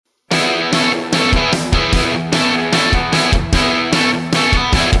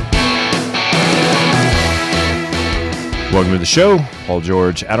Welcome to the show. Paul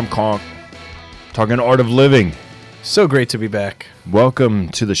George, Adam Conk, talking art of living. So great to be back. Welcome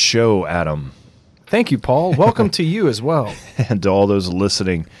to the show, Adam. Thank you, Paul. Welcome to you as well. And to all those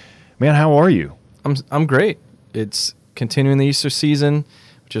listening. Man, how are you? I'm great. It's continuing the Easter season,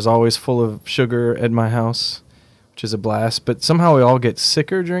 which is always full of sugar at my house, which is a blast. But somehow we all get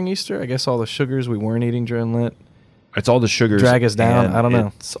sicker during Easter. I guess all the sugars we weren't eating during Lent. It's all the sugars. Drag us down. I don't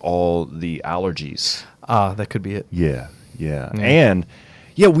know. It's all the allergies. That could be it. Yeah. And,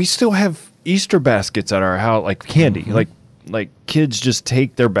 we still have Easter baskets at our house, like candy. Mm-hmm. Like kids just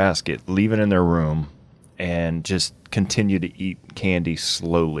take their basket, leave it in their room, and just continue to eat candy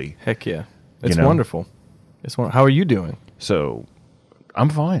slowly. Heck yeah. It's wonderful. How are you doing? So, I'm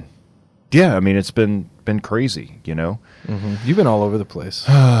fine. Yeah, I mean, it's been crazy, Mm-hmm. You've been all over the place.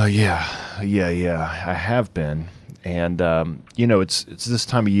 Yeah. I have been. And, it's this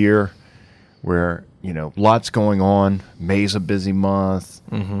time of year where, lots going on. May's a busy month,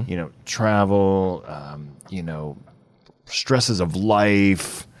 travel, stresses of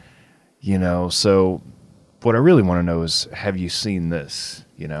life, So what I really want to know is, have you seen this,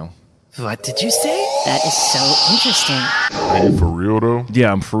 What did you say? That is so interesting. Are you for real, though?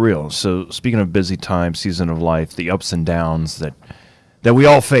 Yeah, I'm for real. So speaking of busy time, season of life, the ups and downs that we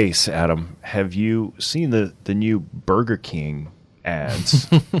all face, Adam, have you seen the new Burger King ads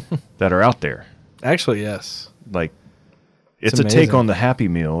that are out there? Actually, yes. Like, it's a take on the Happy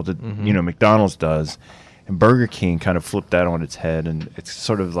Meal that, McDonald's does, and Burger King kind of flipped that on its head, and it's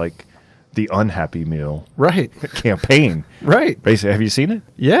sort of like the Unhappy Meal campaign. Right. Basically, have you seen it?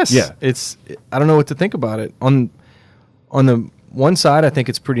 Yes. Yeah. I don't know what to think about it. On the one side, I think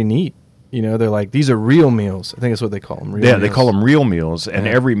it's pretty neat. They're like, these are real meals. I think that's what they call them. Real meals. They call them real meals, and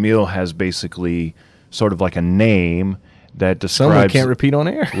every meal has basically sort of like a name that describes... Someone can't repeat on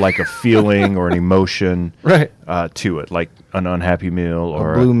air. like a feeling or an emotion right. To it, like an unhappy meal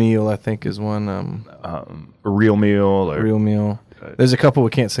or... A blue meal, I think, is one. A real meal. Or, real meal. There's a couple we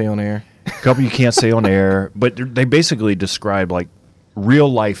can't say on air. A couple you can't say on air, but they basically describe like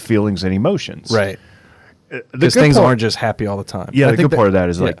real life feelings and emotions. Right. Because things aren't just happy all the time. Yeah, the good part of that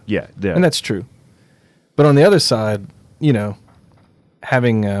is yeah. And that's true. But on the other side,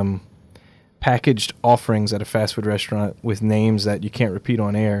 having packaged offerings at a fast food restaurant with names that you can't repeat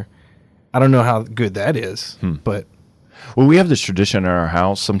on air, I don't know how good that is, but... Well, we have this tradition in our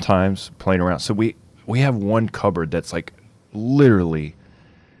house sometimes, playing around. So we have one cupboard that's like literally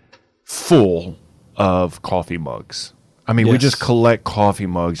full of coffee mugs. I mean, we just collect coffee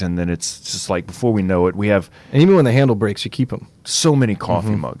mugs, and then it's just like, before we know it, we have... And even when the handle breaks, you keep them. So many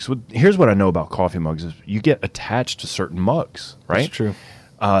coffee mugs. Here's what I know about coffee mugs is you get attached to certain mugs, right? That's true.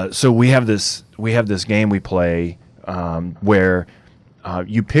 So we have this game we play where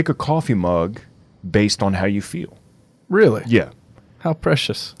you pick a coffee mug based on how you feel. Really? Yeah. How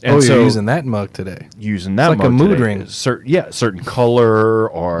precious. And you're using that mug today. Using that mug like a mood today. ring. Certain color,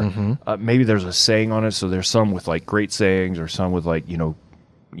 or maybe there's a saying on it. So there's some with like great sayings, or some with like,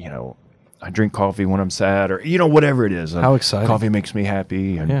 I drink coffee when I'm sad, or, whatever it is. How exciting. Coffee makes me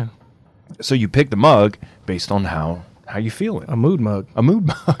happy. And so you pick the mug based on how you feeling. A mood mug. A mood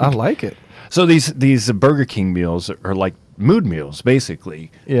mug. I like it. So these Burger King meals are like mood meals,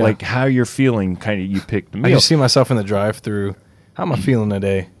 basically. Yeah. Like how you're feeling, kind of, you pick the meal. I just see myself in the drive-thru. How am I feeling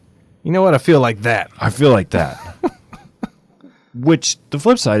today? You know what? I feel like that. I feel like that. Which the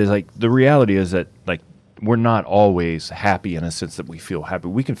flip side is like, the reality is that like we're not always happy in a sense that we feel happy.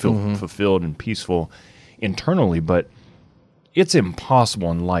 We can feel fulfilled and peaceful internally, but it's impossible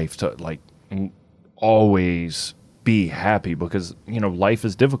in life to like always be happy, because life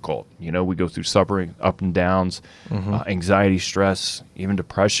is difficult. We go through suffering, up and downs, anxiety, stress, even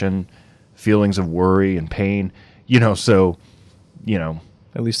depression, feelings of worry and pain. So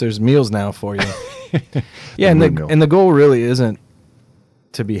at least there's meals now for you. Yeah, and the goal really isn't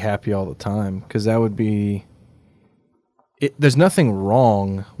to be happy all the time, because that would be... there's nothing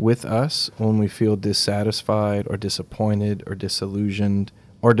wrong with us when we feel dissatisfied or disappointed or disillusioned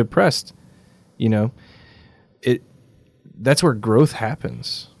or depressed. That's where growth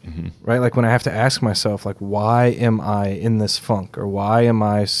happens, right? Like when I have to ask myself, like, why am I in this funk, or why am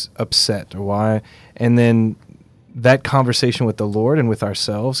I upset, or why? And then that conversation with the Lord and with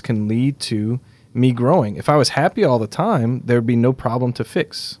ourselves can lead to me growing. If I was happy all the time, there'd be no problem to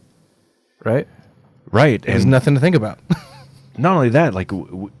fix, right? Right. There's nothing to think about. Not only that, like,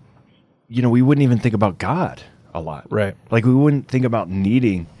 we wouldn't even think about God a lot. Right. Like we wouldn't think about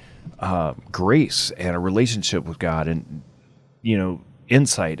needing grace and a relationship with God, and,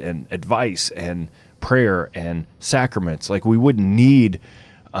 insight and advice and prayer and sacraments. Like we wouldn't need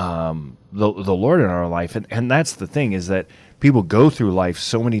the Lord in our life. And that's the thing, is that people go through life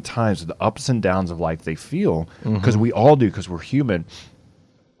so many times, the ups and downs of life they feel, because we all do, because we're human,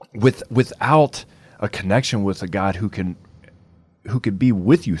 without a connection with a God who can be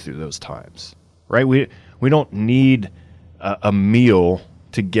with you through those times, right? We don't need a meal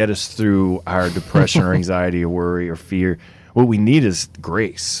to get us through our depression or anxiety or worry or fear. What we need is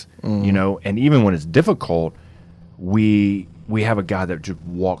grace, and even when it's difficult, we have a God that just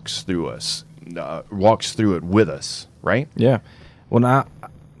walks through it with us, right? Yeah. Well, now,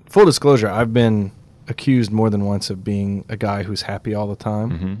 full disclosure, I've been accused more than once of being a guy who's happy all the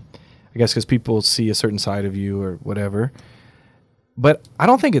time. I guess because people see a certain side of you or whatever. But I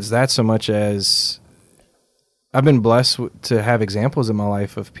don't think it's that so much as I've been blessed to have examples in my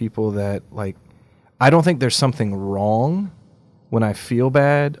life of people that, like, I don't think there's something wrong when I feel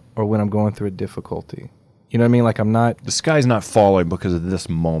bad or when I'm going through a difficulty. You know what I mean? Like, I'm not... The sky's not falling because of this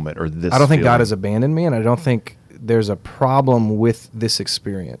moment or this I don't think feeling. God has abandoned me, and I don't think there's a problem with this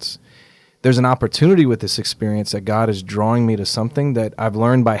experience. There's an opportunity with this experience that God is drawing me to something that I've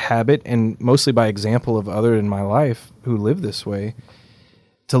learned by habit and mostly by example of others in my life who live this way,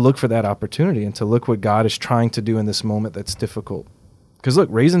 to look for that opportunity and to look what God is trying to do in this moment that's difficult. Because look,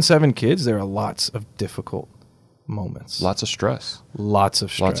 raising 7 kids, there are lots of difficult moments. Lots of stress. Lots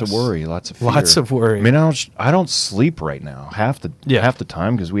of stress. Lots of worry. Lots of fear. Lots of worry. I mean, I don't sleep right now half the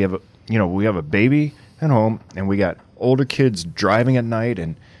time, because we have a baby at home, and we got older kids driving at night,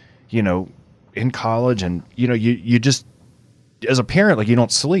 and in college, and you just, as a parent, like, you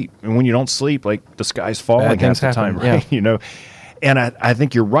don't sleep, and when you don't sleep, like, the sky's falling half the time, right? Yeah. And I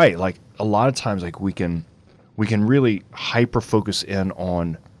think you're right. Like, a lot of times, like, we can really hyper focus in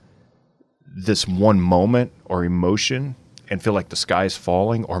on this one moment or emotion and feel like the sky's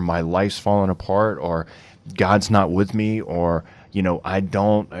falling, or my life's falling apart, or God's not with me, or I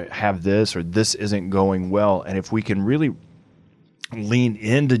don't have this, or this isn't going well. And if we can really lean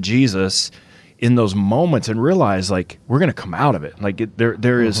into Jesus in those moments and realize, like, we're going to come out of it. Like,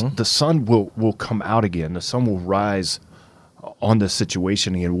 there is, the sun will come out again. The sun will rise on this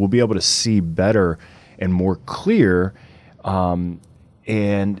situation again. We'll be able to see better and more clear.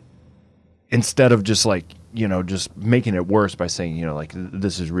 And instead of just, like, just making it worse by saying, like,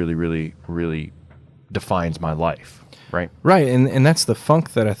 this is really, really, really defines my life. Right. Right. And that's the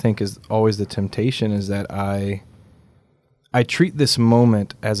funk that I think is always the temptation, is that I treat this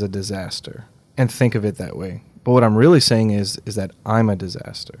moment as a disaster and think of it that way. But what I'm really saying is that I'm a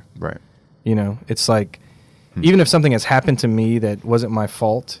disaster. Right. It's like, even if something has happened to me that wasn't my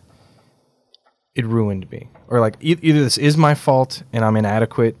fault, it ruined me. Or, like, either this is my fault and I'm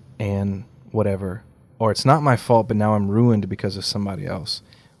inadequate and whatever, or it's not my fault, but now I'm ruined because of somebody else,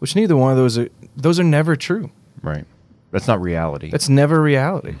 which neither one of those are never true. Right. That's not reality. That's never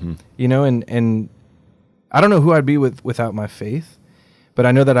reality. And I don't know who I'd be without my faith, but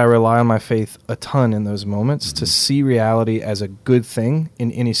I know that I rely on my faith a ton in those moments to see reality as a good thing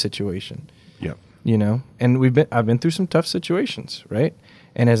in any situation. Yep. And I've been through some tough situations, right?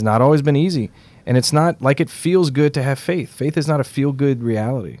 And it's not always been easy. And it's not like it feels good to have faith. Faith is not a feel-good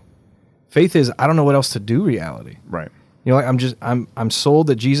reality. Faith is, I don't know what else to do reality. Right. Like, I'm sold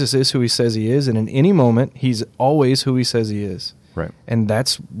that Jesus is who he says he is, and in any moment, he's always who he says he is. Right. And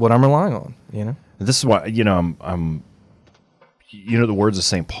that's what I'm relying on, This is why, I'm the words of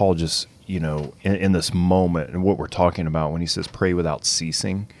St. Paul just, in this moment and what we're talking about when he says pray without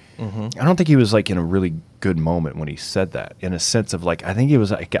ceasing. I don't think he was, like, in a really good moment when he said that, in a sense of, like, I think he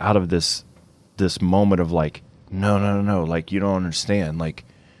was, like, out of this moment of, like, no, like, you don't understand. Like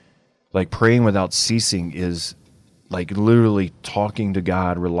praying without ceasing is, like, literally talking to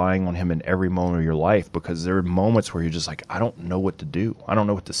God, relying on him in every moment of your life, because there are moments where you're just like, I don't know what to do. I don't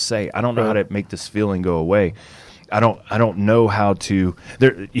know what to say. I don't know how to make this feeling go away. I don't know how to,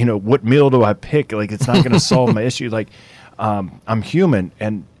 what meal do I pick? Like, it's not going to solve my issue. Like, I'm human,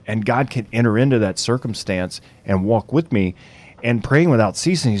 and God can enter into that circumstance and walk with me. And praying without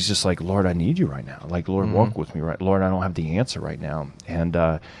ceasing, he's just like, Lord, I need you right now. Like, Lord, walk with me, right? Lord, I don't have the answer right now. And,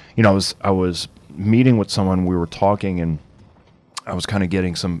 I was meeting with someone, we were talking, and I was kind of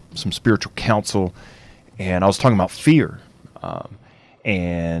getting some spiritual counsel, and I was talking about fear.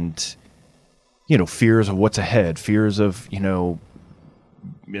 And, fears of what's ahead, fears of,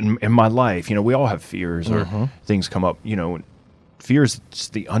 in my life, we all have fears or things come up, fear is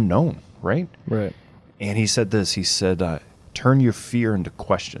just the unknown, right? Right. And he said this, he said, turn your fear into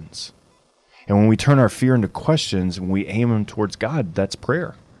questions. And when we turn our fear into questions and we aim them towards God, that's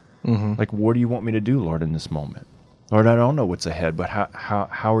prayer. Like, what do you want me to do, Lord, in this moment? Lord, I don't know what's ahead, but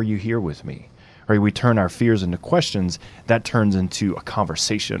how are you here with me? right? We turn our fears into questions. That turns into a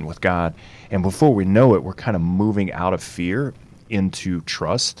conversation with God. And before we know it, we're kind of moving out of fear into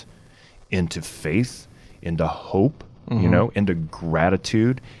trust, into faith, into hope, into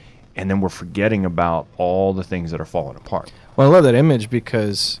gratitude. And then we're forgetting about all the things that are falling apart. Well, I love that image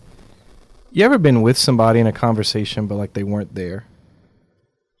because you ever been with somebody in a conversation, but like they weren't there?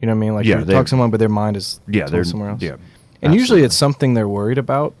 You know what I mean? Like you talk to someone, but their mind is they're somewhere else. Yeah, and usually it's something they're worried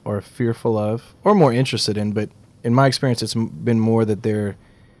about or fearful of or more interested in. But in my experience, it's been more that they're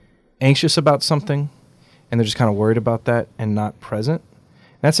anxious about something and they're just kind of worried about that and not present.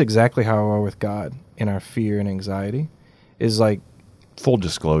 And that's exactly how we are with God in our fear and anxiety. Is like, full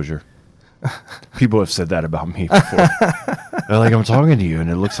disclosure. People have said that about me before. They're like, I'm talking to you, and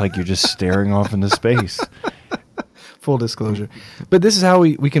it looks like you're just staring off into space. Full disclosure. But this is how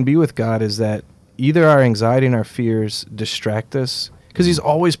we can be with God, is that either our anxiety and our fears distract us, because he's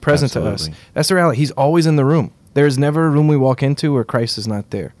always present to us. That's the reality. He's always in the room. There's never a room we walk into where Christ is not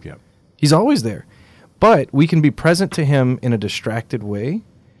there. Yep. He's always there. But we can be present to him in a distracted way,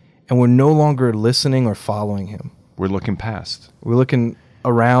 and we're no longer listening or following him. We're looking past. We're looking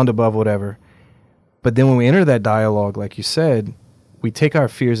around, above, whatever. But then when we enter that dialogue, like you said, we take our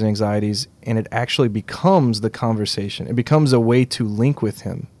fears and anxieties, and it actually becomes the conversation. It becomes a way to link with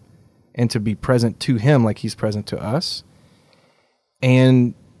him and to be present to him like he's present to us.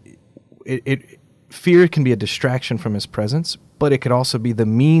 And fear can be a distraction from his presence, but it could also be the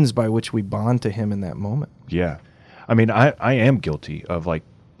means by which we bond to him in that moment. Yeah. I mean, I am guilty of like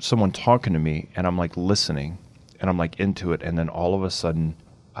someone talking to me, and I'm like listening, and I'm like into it, and then all of a sudden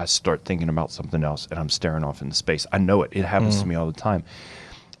I start thinking about something else, and I'm staring off into space. I know it. It happens to me all the time.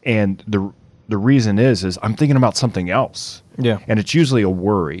 And the reason is I'm thinking about something else. Yeah. And it's usually a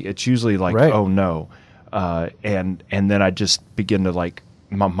worry. It's usually like, oh no. And then I just begin to like,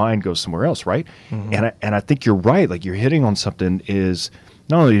 my mind goes somewhere else, right? Mm-hmm. And I think you're right. Like you're hitting on something is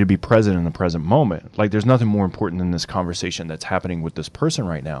not only to be present in the present moment. Like there's nothing more important than this conversation that's happening with this person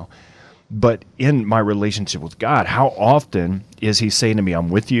right now. But in my relationship with God, how often is he saying to me, I'm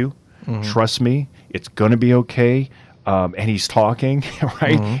with you, trust me, it's going to be okay. And he's talking,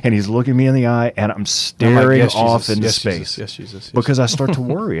 right? Mm-hmm. And he's looking me in the eye, and I'm staring off into space. Yes, Jesus. Because I start to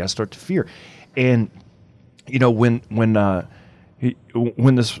worry, I start to fear. And, you know, when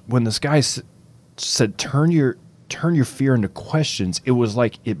this guy said, turn your fear into questions, it was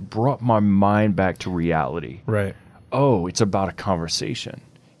like it brought my mind back to reality. Right. Oh, it's about a conversation.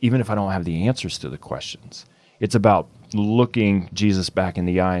 Even if I don't have the answers to the questions, it's about looking Jesus back in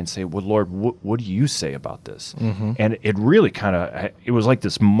the eye and say, well, Lord, what do you say about this? Mm-hmm. And it really it was like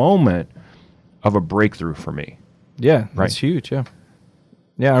this moment of a breakthrough for me. Yeah, right? That's huge, yeah.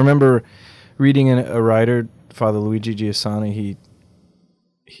 Yeah, I remember reading a writer, Father Luigi Giussani,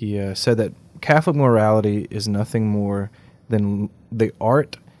 he said that Catholic morality is nothing more than the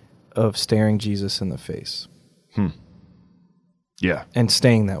art of staring Jesus in the face. Yeah, and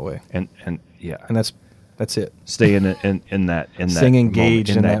staying that way, and yeah, and that's it. Stay in that staying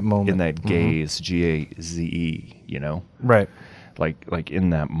engaged in that moment, in that gaze, Gaze, you know, right? Like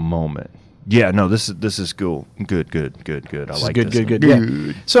in that moment. Yeah, no, this is cool. Good. I like this. Good.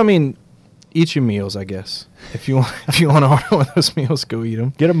 Yeah. So I mean, eat your meals, I guess. If you want to order one of those meals, go eat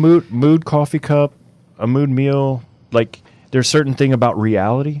them. Get a mood coffee cup, a mood meal. Like there's a certain thing about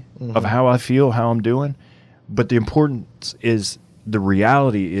reality of how I feel, how I'm doing, but the importance is. The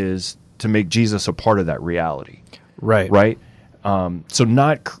reality is to make Jesus a part of that reality. Right? So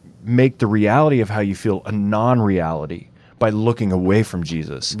not make the reality of how you feel a non-reality by looking away from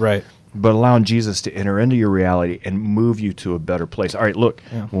Jesus. Right. But allowing Jesus to enter into your reality and move you to a better place. All right, look,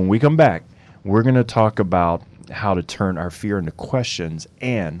 when we come back, we're going to talk about how to turn our fear into questions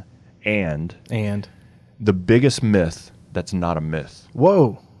and the biggest myth that's not a myth.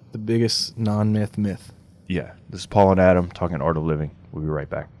 Whoa, the biggest non-myth myth. Yeah, this is Paul and Adam talking Art of Living. We'll be right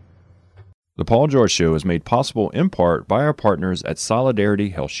back. The Paul George Show is made possible in part by our partners at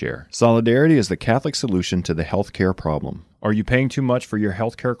Solidarity HealthShare. Solidarity is the Catholic solution to the healthcare problem. Are you paying too much for your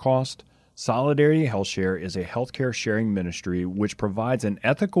healthcare cost? Solidarity HealthShare is a healthcare sharing ministry which provides an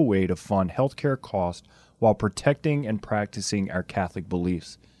ethical way to fund healthcare costs while protecting and practicing our Catholic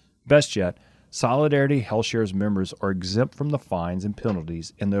beliefs. Best yet, Solidarity HealthShare's members are exempt from the fines and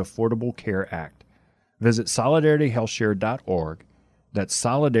penalties in the Affordable Care Act. Visit solidarityhealthshare.org. That's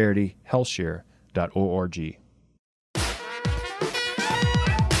solidarityhealthshare.org.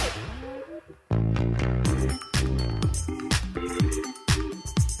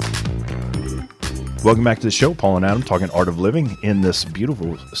 Welcome back to the show. Paul and Adam talking Art of Living in this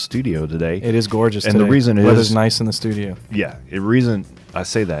beautiful studio today. It is gorgeous and today. The reason weather's nice in the studio. Yeah. The reason I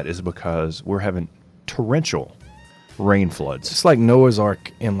say that is because we're having torrential rain floods It's like Noah's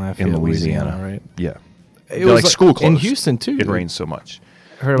Ark in Lafayette, Louisiana, right? Yeah. It Like school closed. in Houston too. It rains so much.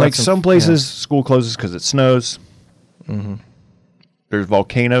 Heard about Like some places, school closes because it snows. Mm-hmm. There's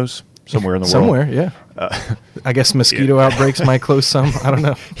volcanoes somewhere in the world. Somewhere, yeah. I guess mosquito outbreaks might close some. I don't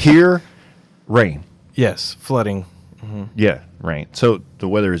know. Here, rain. Yes, flooding. Yeah, rain. So the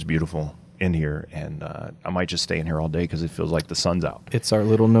weather is beautiful in here, and I might just stay in here all day because it feels like the sun's out. It's our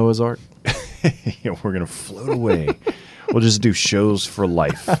little Noah's Ark. Yeah, we're going to float away. We'll just do shows for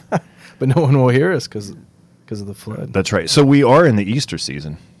life. But no one will hear us because of the flood. That's right. So we are in the Easter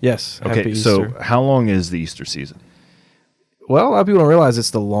season. Yes. Okay, Happy so Easter. how long is the Easter season? Well, a lot of people don't realize it's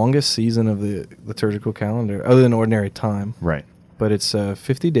the longest season of the liturgical calendar, other than ordinary time. Right. But it's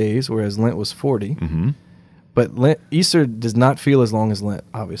 50 days, whereas Lent was 40. Mm-hmm. But Easter does not feel as long as Lent,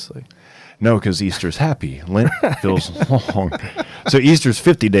 obviously. No, because Easter's happy. Lent feels long. So Easter's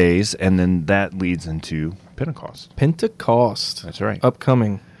 50 days, and then that leads into Pentecost. Pentecost. That's right.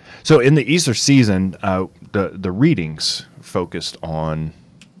 Upcoming. So in the Easter season, the readings focused on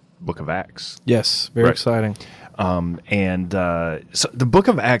Book of Acts. Yes, very Right. exciting. So the Book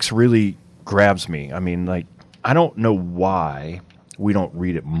of Acts really grabs me. I mean, like, I don't know why we don't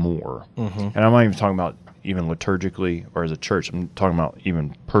read it more. Mm-hmm. And I'm not even talking about even liturgically or as a church. I'm talking about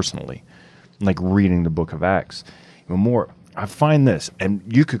even personally, like reading the Book of Acts. Even more, I find this, and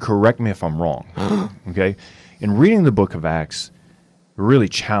you could correct me if I'm wrong, okay? In reading the Book of Acts, we're really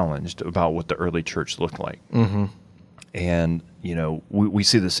challenged about what the early church looked like. Mm-hmm. And, you know, we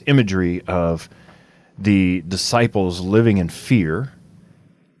see this imagery of the disciples living in fear,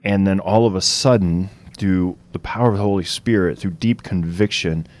 and then all of a sudden, through the power of the Holy Spirit, through deep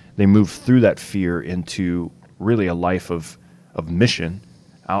conviction, they move through that fear into really a life of mission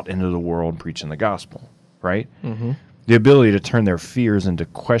out into the world preaching the gospel, right? Mm-hmm. The ability to turn their fears into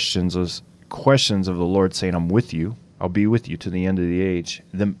questions of the Lord saying, I'm with you, I'll be with you to the end of the age,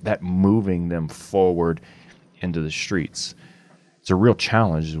 that moving them forward into the streets. It's a real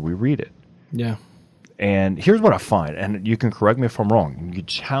challenge as we read it. Yeah. And here's what I find, and you can correct me if I'm wrong. You can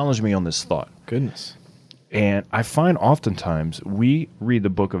challenge me on this thought. Goodness. And I find oftentimes we read the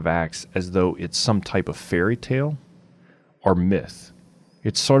Book of Acts as though it's some type of fairy tale or myth.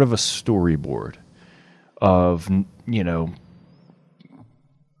 It's sort of a storyboard of, you know,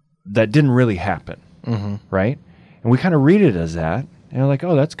 that didn't really happen, right? And we kind of read it as that, and we're like,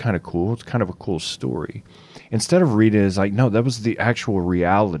 oh, that's kind of cool. It's kind of a cool story. Instead of reading it as like, no, that was the actual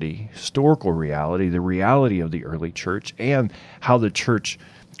reality, historical reality, the reality of the early church and how the church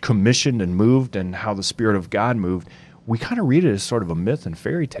commissioned and moved and how the Spirit of God moved. We kind of read it as sort of a myth and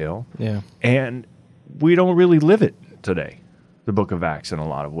fairy tale. Yeah. And we don't really live it today, the Book of Acts, in a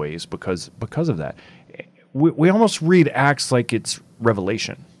lot of ways because of that. We almost read Acts like it's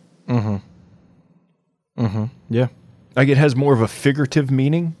Revelation. Yeah. Like it has more of a figurative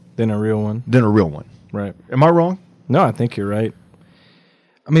meaning Then a real one. than a real one. Right. Am I wrong? No, I think you're right.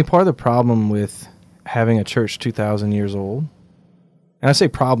 I mean, part of the problem with having a church 2,000 years old, and I say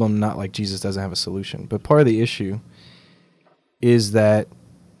problem not like Jesus doesn't have a solution, but part of the issue is that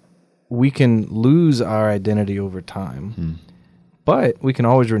we can lose our identity over time, but we can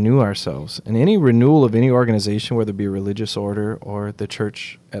always renew ourselves. And any renewal of any organization, whether it be a religious order or the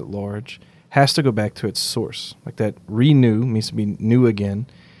church at large, has to go back to its source. Like that renew means to be new again.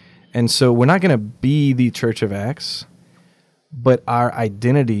 And so we're not going to be the Church of Acts, but our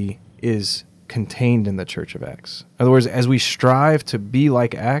identity is contained in the Church of Acts. In other words, as we strive to be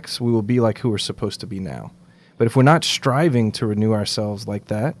like Acts, we will be like who we're supposed to be now. But if we're not striving to renew ourselves like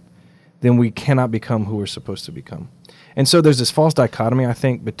that, then we cannot become who we're supposed to become. And so there's this false dichotomy, I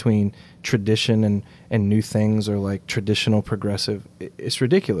think, between tradition and new things, or like traditional progressive. It's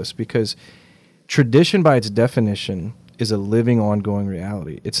ridiculous because tradition by its definition is a living, ongoing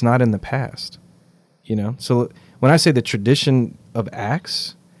reality. It's not in the past, you know? So when I say the tradition of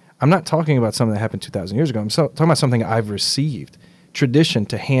Acts, I'm not talking about something that happened 2,000 years ago. I'm talking about something I've received. Tradition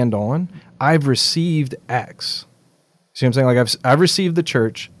to hand on, I've received Acts. See what I'm saying? Like I've received the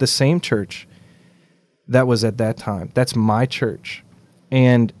church, the same church that was at that time. That's my church.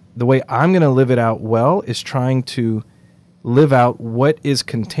 And the way I'm going to live it out well is trying to live out what is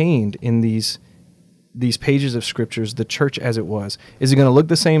contained in these pages of scriptures, the church as it was. Is it going to look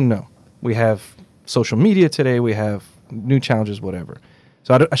the same? No. We have social media today. We have new challenges, whatever.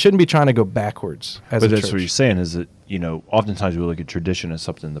 So I shouldn't be trying to go backwards as a church. But that's what you're saying is that, you know, oftentimes we look at tradition as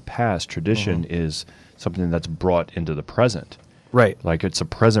something in the past. Tradition is something that's brought into the present. Right. Like it's a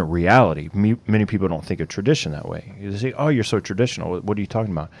present reality. Many people don't think of tradition that way. They say, oh, you're so traditional. What are you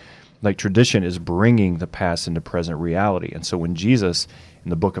talking about? Like tradition is bringing the past into present reality. And so when Jesus in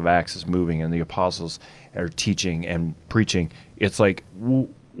the book of Acts is moving and the apostles are teaching and preaching, it's like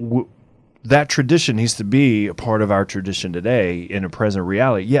that tradition needs to be a part of our tradition today in a present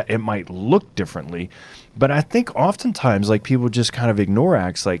reality. Yeah, it might look differently, but I think oftentimes like people just kind of ignore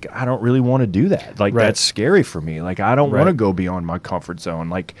Acts. Like, I don't really want to do that. Like, Right. that's scary for me. Like, I don't want to Right. go beyond my comfort zone.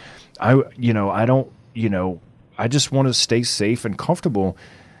 Like, I just want to stay safe and comfortable.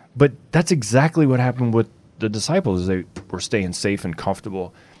 But that's exactly what happened with the disciples. They were staying safe and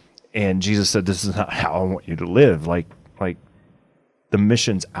comfortable. And Jesus said, this is not how I want you to live. Like the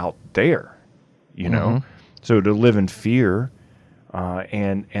mission's out there, you know? So to live in fear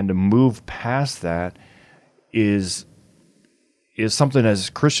and to move past that is something as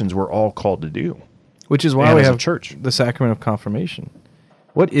Christians we're all called to do. Which is why And we as a have church. the sacrament of confirmation.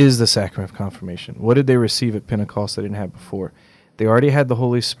 What is the sacrament of confirmation? What did they receive at Pentecost they didn't have before? They already had the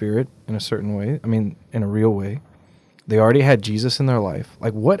Holy Spirit in a certain way. I mean, in a real way. They already had Jesus in their life.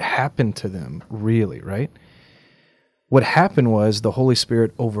 Like, what happened to them, really, right? What happened was the Holy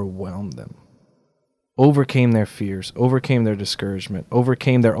Spirit overwhelmed them, overcame their fears, overcame their discouragement,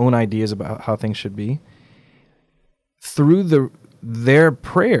 overcame their own ideas about how things should be through their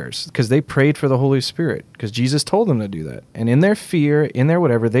prayers, because they prayed for the Holy Spirit, because Jesus told them to do that. And in their fear, in their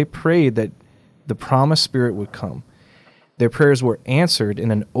whatever, they prayed that the promised Spirit would come. Their prayers were answered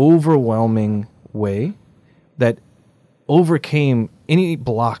in an overwhelming way that overcame any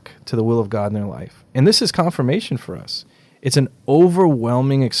block to the will of God in their life. And this is confirmation for us. It's an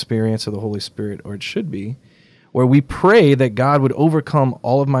overwhelming experience of the Holy Spirit, or it should be, where we pray that God would overcome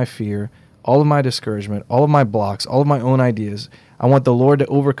all of my fear, all of my discouragement, all of my blocks, all of my own ideas. I want the Lord to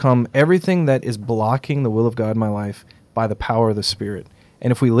overcome everything that is blocking the will of God in my life by the power of the Spirit.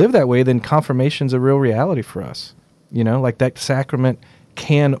 And if we live that way, then confirmation's a real reality for us. You know, like that sacrament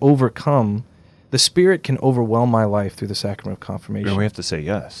can overcome, the Spirit can overwhelm my life through the sacrament of confirmation. And we have to say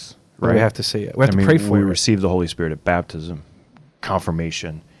yes. Right? We have to say it. We have to pray for we it. receive the Holy Spirit at baptism,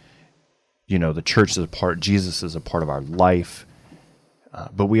 confirmation. You know, the church is a part, Jesus is a part of our life.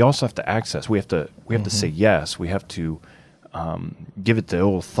 But we also have to access. We have to say yes. We have to give it the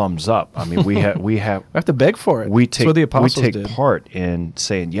old thumbs up. I mean, we have to beg for it. That's what the apostles take did. part in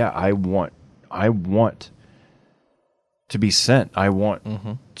saying, yeah, I want to be sent. I want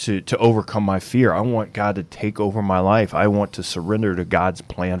to overcome my fear. I want God to take over my life. I want to surrender to God's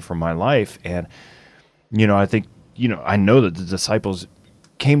plan for my life. And, you know, I think, you know, I know that the disciples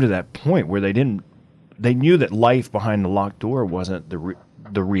came to that point where they knew that life behind the locked door wasn't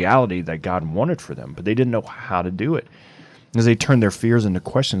the reality that God wanted for them, but they didn't know how to do it. As they turned their fears into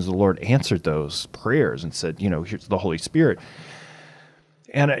questions, the Lord answered those prayers and said, you know, here's the Holy Spirit.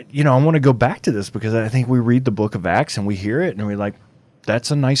 And, you know, I want to go back to this because I think we read the book of Acts and we hear it and we're like,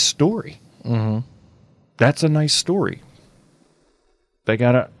 that's a nice story. That's a nice story. Like,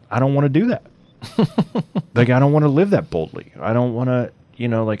 I don't want to do that. Like, I don't want to live that boldly. I don't want to, you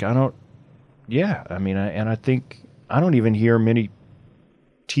know, like, I don't, yeah. I mean, I think I don't even hear many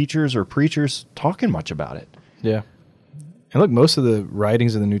teachers or preachers talking much about it. Yeah. And look, most of the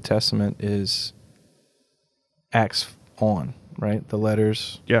writings of the New Testament is Acts on, right? The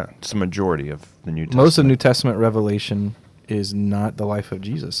letters. Yeah, it's the majority of the New Testament. Most of the New Testament revelation is not the life of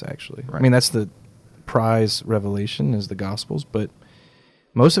Jesus, actually. Right. I mean, that's the prize revelation is the Gospels, but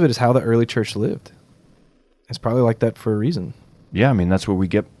most of it is how the early church lived. It's probably like that for a reason. Yeah, I mean, that's where we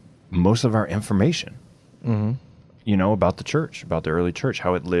get most of our information, you know, about the church, about the early church,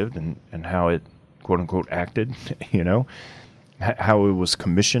 how it lived and how it, quote unquote, acted, you know, how it was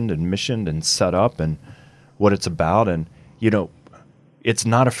commissioned and missioned and set up and what it's about. And, you know, it's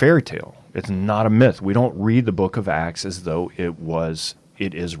not a fairy tale. It's not a myth. We don't read the book of Acts as though it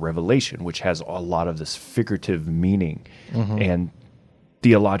is Revelation, which has a lot of this figurative meaning and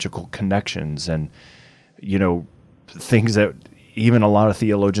theological connections and, you know, things that even a lot of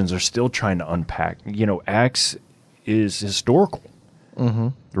theologians are still trying to unpack. You know, Acts is historical,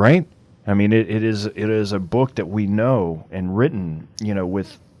 right? I mean, it is a book that we know and written, you know,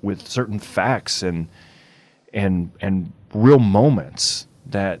 with certain facts and real moments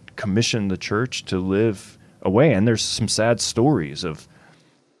that commission the church to live away. And there's some sad stories of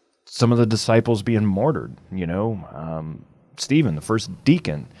some of the disciples being martyred. You know, Stephen, the first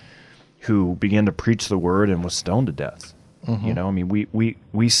deacon, who began to preach the word and was stoned to death. You know, I mean,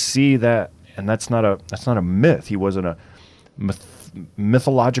 we see that, and that's not a myth. He wasn't a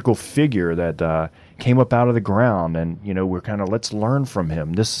mythological figure that came up out of the ground, and you know, we're kind of, let's learn from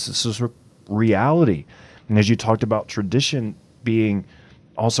him. This is reality. And as you talked about tradition being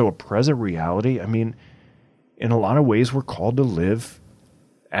also a present reality, I mean, in a lot of ways, we're called to live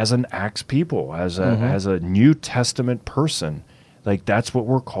as an Acts people, as a New Testament person. Like, that's what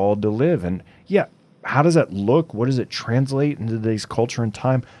we're called to live. And yeah, how does that look? What does it translate into today's culture and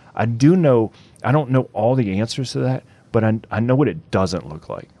time? I don't know all the answers to that, but I know what it doesn't look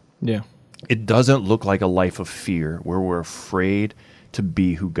like. Yeah. It doesn't look like a life of fear where we're afraid to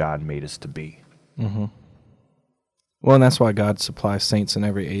be who God made us to be. Mm-hmm. Well, and that's why God supplies saints in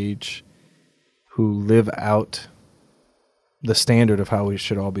every age who live out the standard of how we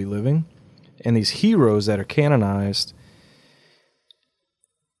should all be living. And these heroes that are canonized,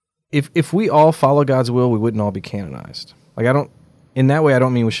 if we all follow God's will, we wouldn't all be canonized. Like, in that way, I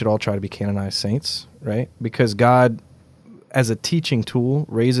don't mean we should all try to be canonized saints, right? Because God, as a teaching tool,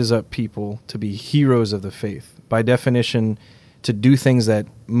 raises up people to be heroes of the faith. By definition, to do things that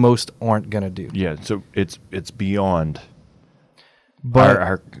most aren't going to do. Yeah, so it's beyond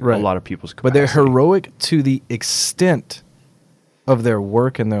a lot of people's capacity. But they're heroic to the extent of their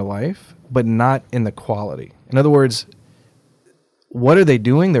work in their life, but not in the quality. In other words, what are they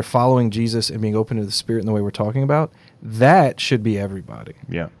doing? They're following Jesus and being open to the Spirit in the way we're talking about. That should be everybody.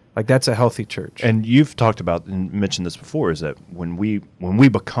 Yeah. Like, that's a healthy church. And you've talked about and mentioned this before, is that when we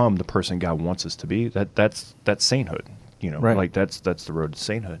become the person God wants us to be, that's sainthood. Right. Like that's the road to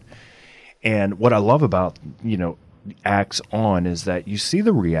sainthood. And what I love about, Acts on is that you see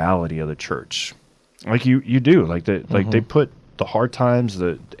the reality of the church. Like you do. Like they put the hard times,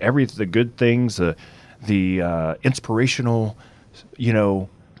 the good things, the inspirational,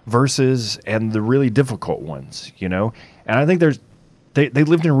 verses and the really difficult ones, And I think they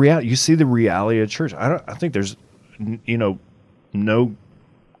lived in reality. You see the reality of church. I think there's, no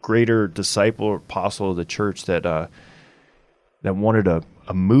greater disciple or apostle of the church that wanted a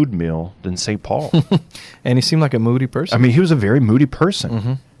mood meal than St. Paul. And he seemed like a moody person. I mean, he was a very moody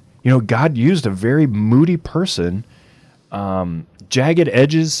person. Mm-hmm. God used a very moody person, jagged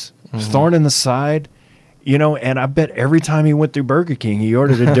edges, thorn in the side, and I bet every time he went through Burger King, he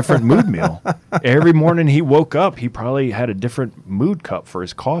ordered a different mood meal. Every morning he woke up, he probably had a different mood cup for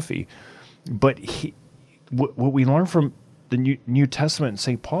his coffee. But what we learn from the New Testament and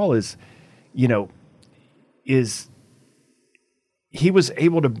St. Paul is he was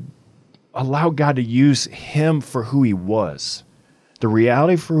able to allow God to use him for who he was, the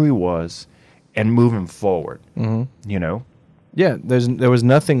reality for who he was, and move him forward. Mm-hmm. Yeah, there was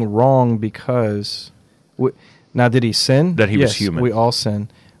nothing wrong because... Now, did he sin? That he was human. We all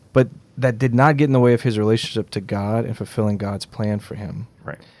sin. But that did not get in the way of his relationship to God and fulfilling God's plan for him.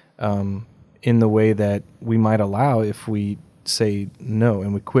 Right. In the way that we might allow if we say no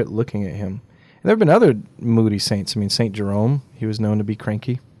and we quit looking at him. And there have been other moody saints. I mean, St. Jerome, he was known to be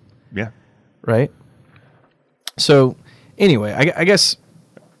cranky. Yeah. Right? So, anyway, I guess...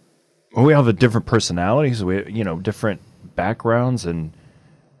 Well, we all have different personalities. We different backgrounds. And,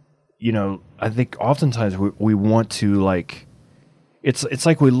 I think oftentimes we want to, like... It's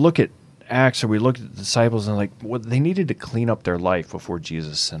like we look at Acts or we look at the disciples and, like, well, they needed to clean up their life before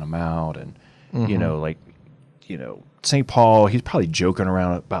Jesus sent them out. And, St. Paul, he's probably joking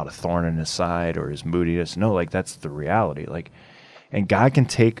around about a thorn in his side or his moodiness. No, like, that's the reality. Like, and God can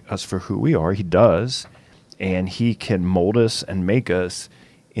take us for who we are. He does. And he can mold us and make us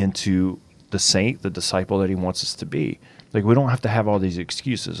into the saint, the disciple that he wants us to be. Like, we don't have to have all these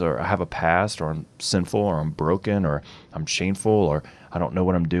excuses, or I have a past, or I'm sinful, or I'm broken, or I'm shameful, or I don't know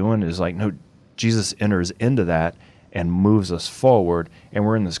what I'm doing. It's like, no, Jesus enters into that and moves us forward. And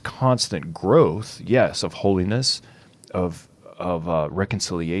we're in this constant growth, yes, of holiness, of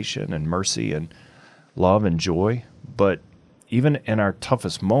reconciliation and mercy and love and joy. But even in our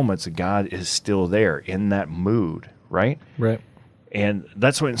toughest moments, God is still there in that mood, right? Right. And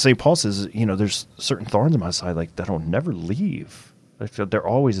that's what St. Paul says, there's certain thorns in my side, like, that'll never leave. Like, they're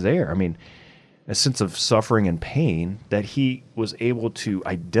always there. I mean, a sense of suffering and pain that he was able to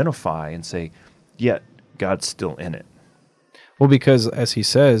identify and say, yet God's still in it. Well, because as he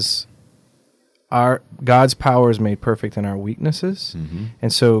says, God's power is made perfect in our weaknesses. Mm-hmm.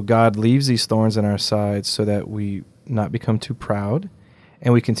 And so God leaves these thorns in our sides so that we not become too proud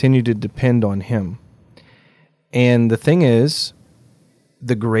and we continue to depend on him. And the thing is,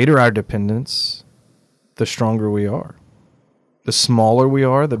 the greater our dependence, the stronger we are. The smaller we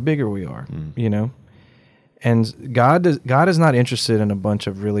are, the bigger we are, And God is not interested in a bunch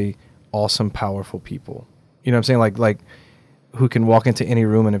of really awesome, powerful people. You know what I'm saying? Like who can walk into any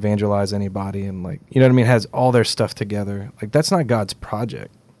room and evangelize anybody and, like, you know what I mean, has all their stuff together. Like, that's not God's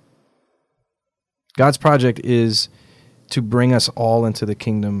project. God's project is to bring us all into the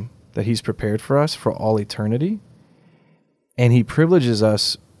kingdom that he's prepared for us for all eternity. And he privileges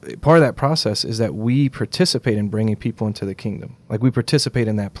us part of that process is that we participate in bringing people into the kingdom. Like, we participate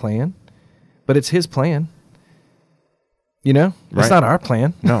in that plan, but it's his plan. You know? Right. It's not our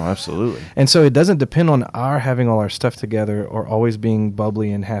plan. No, absolutely. And so it doesn't depend on our having all our stuff together or always being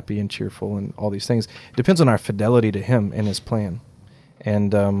bubbly and happy and cheerful and all these things. It depends on our fidelity to him and his plan.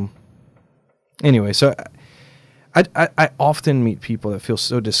 And anyway, so I often meet people that feel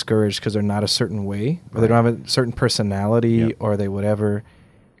so discouraged because they're not a certain way, or they don't have a certain personality, or they whatever.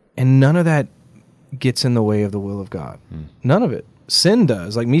 And none of that gets in the way of the will of God. None of it. Sin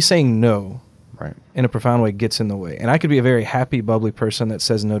does. Like, me saying no in a profound way gets in the way. And I could be a very happy, bubbly person that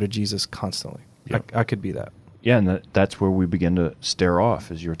says no to Jesus constantly. Yep. I could be that. Yeah, and that's where we begin to stare off,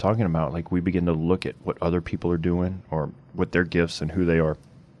 as you were talking about. Like, we begin to look at what other people are doing or what their gifts and who they are.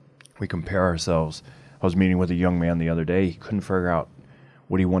 We compare ourselves. I was meeting with a young man the other day. He couldn't figure out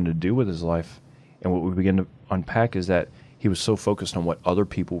what he wanted to do with his life. And what we begin to unpack is that he was so focused on what other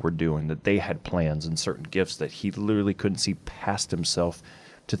people were doing, that they had plans and certain gifts, that he literally couldn't see past himself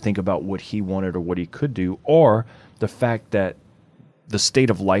to think about what he wanted or what he could do, or the fact that the state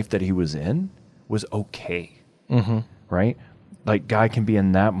of life that he was in was okay, right? Like, God can be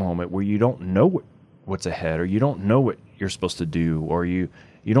in that moment where you don't know what's ahead, or you don't know what you're supposed to do, or you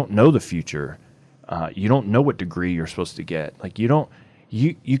don't know the future. You don't know what degree you're supposed to get. Like,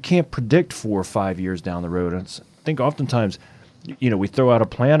 you can't predict 4 or 5 years down the road. And I think oftentimes, we throw out a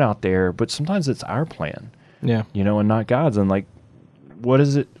plan out there, but sometimes it's our plan, and not God's. And like, what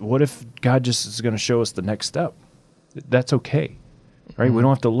is it? What if God just is going to show us the next step? That's okay, right? We don't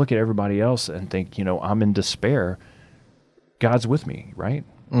have to look at everybody else and think, I'm in despair. God's with me, right?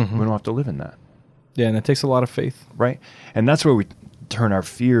 We don't have to live in that. Yeah, and it takes a lot of faith. Right? And that's where we turn our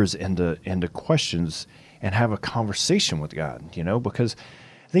fears into questions and have a conversation with God, because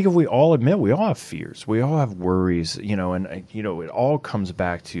I think if we all admit we all have fears, we all have worries, and it all comes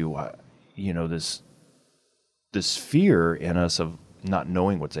back to this fear in us of not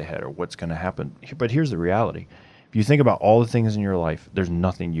knowing what's ahead or what's going to happen. But here's the reality. If you think about all the things in your life, there's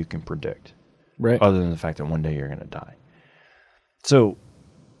nothing you can predict, right? Other than the fact that one day you're going to die. So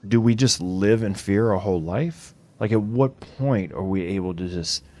do we just live in fear our whole life? Like, at what point are we able to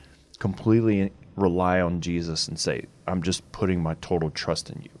just completely rely on Jesus and say, I'm just putting my total trust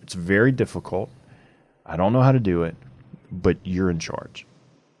in you? It's very difficult. I don't know how to do it, but you're in charge.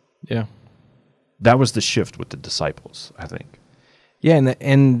 Yeah. That was the shift with the disciples, I think. Yeah,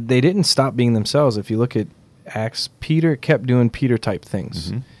 and they didn't stop being themselves. If you look at Acts, Peter kept doing Peter-type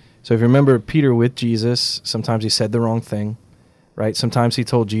things. So if you remember Peter with Jesus, sometimes he said the wrong thing, right? Sometimes he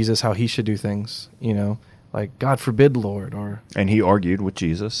told Jesus how he should do things, like, God forbid, Lord, and he argued with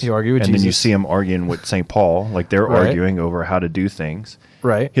Jesus. And then you see him arguing with St. Paul, like they're Right. arguing over how to do things.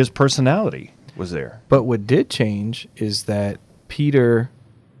 Right. His personality was there. But what did change is that Peter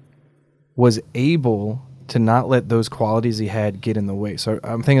was able to not let those qualities he had get in the way. So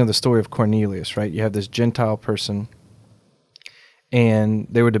I'm thinking of the story of Cornelius, right? You have this Gentile person, and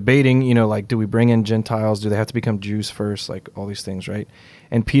they were debating, like, do we bring in Gentiles? Do they have to become Jews first? Like, all these things, right?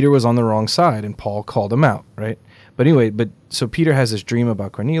 And Peter was on the wrong side, and Paul called him out, right? But anyway, so Peter has this dream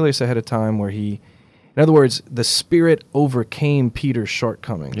about Cornelius ahead of time where in other words, the Spirit overcame Peter's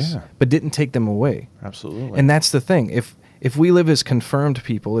shortcomings, but didn't take them away. Absolutely. And that's the thing. If we live as confirmed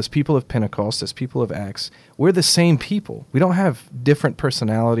people, as people of Pentecost, as people of Acts, we're the same people. We don't have different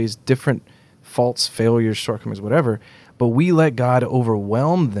personalities, different faults, failures, shortcomings, whatever, but we let God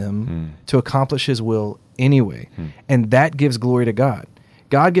overwhelm them to accomplish his will anyway. And that gives glory to God.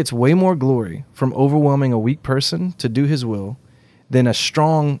 God gets way more glory from overwhelming a weak person to do his will than a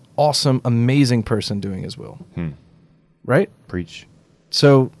strong, awesome, amazing person doing his will. Right? Preach.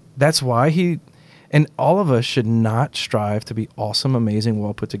 So that's why and all of us should not strive to be awesome, amazing,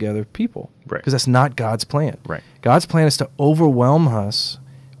 well put together people. Right. Because that's not God's plan. Right. God's plan is to overwhelm us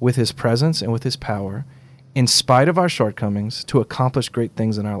with his presence and with his power, in spite of our shortcomings, to accomplish great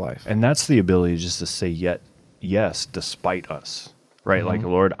things in our life. And that's the ability just to say yes despite us, right? Like,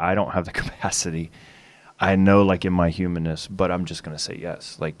 Lord, I don't have the capacity. I know, like, in my humanness, but I'm just going to say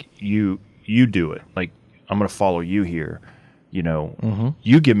yes. Like, you do it. Like, I'm going to follow you here.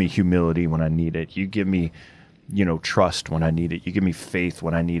 You give me humility when I need it. You give me, trust when I need it. You give me faith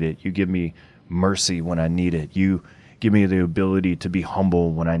when I need it. You give me mercy when I need it. You give me the ability to be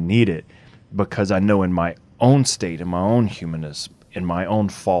humble when I need it, because I know in my own state, in my own humanness, in my own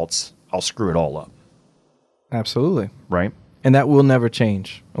faults, I'll screw it all up. Absolutely. Right? And that will never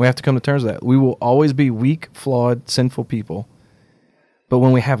change. We have to come to terms with that. We will always be weak, flawed, sinful people. But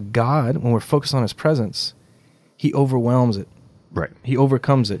when we have God, when we're focused on his presence, he overwhelms it. Right. He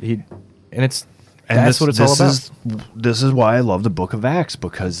overcomes it. And that's what it's all about. This is why I love the book of Acts,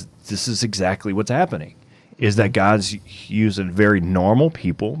 because this is exactly what's happening, is that God's using very normal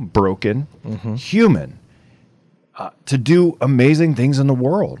people, broken, human, to do amazing things in the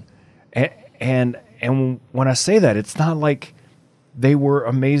world. And when I say that, it's not like they were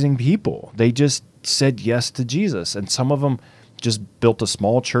amazing people. They just said yes to Jesus. And some of them just built a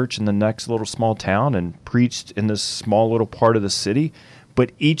small church in the next little small town and preached in this small little part of the city.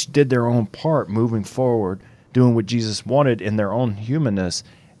 But each did their own part moving forward, doing what Jesus wanted in their own humanness.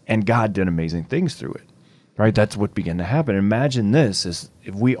 And God did amazing things through it. Right? That's what began to happen. Imagine this is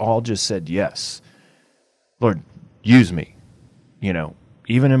if we all just said yes. Lord, use me.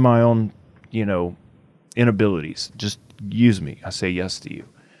 Even in my own, inabilities, just use me. I say yes to you.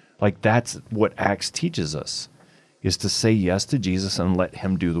 Like that's what Acts teaches us, is to say yes to Jesus and let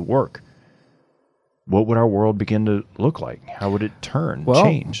him do the work. What would our world begin to look like? How would it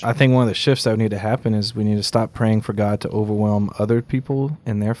change? I think one of the shifts that would need to happen is we need to stop praying for God to overwhelm other people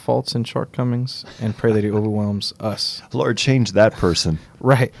in their faults and shortcomings and pray that he overwhelms us. Lord, change that person.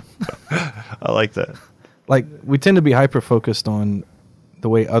 Right. I like that. Like, we tend to be hyper-focused on the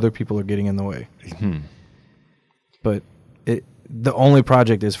way other people are getting in the way. But the only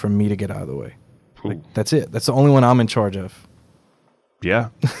project is for me to get out of the way. Like, that's it. That's the only one I'm in charge of. Yeah.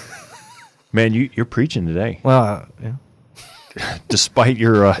 Man, you're preaching today. Well, yeah. Despite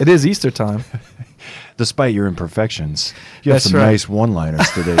your... it is Easter time. Despite your imperfections. You have some nice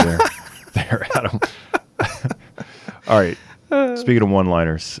one-liners today there, Adam. All right. Speaking of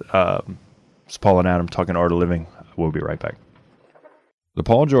one-liners, it's Paul and Adam talking Art of Living. We'll be right back. The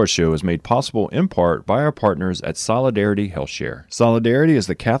Paul George Show is made possible in part by our partners at Solidarity HealthShare. Solidarity is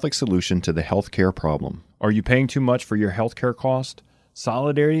the Catholic solution to the healthcare problem. Are you paying too much for your healthcare cost?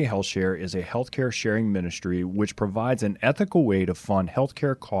 Solidarity HealthShare is a healthcare sharing ministry which provides an ethical way to fund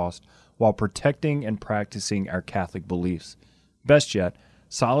healthcare costs while protecting and practicing our Catholic beliefs. Best yet,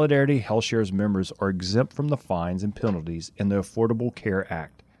 Solidarity HealthShare's members are exempt from the fines and penalties in the Affordable Care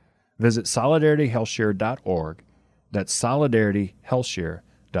Act. Visit solidarityhealthshare.org. That's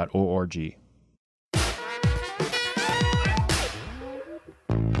solidarityhealthshare.org.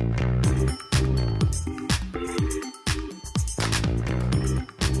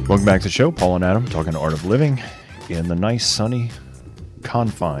 Welcome back to the show. Paul and Adam talking Art of Living in the nice sunny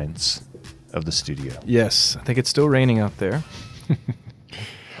confines of the studio. Yes, I think it's still raining out there.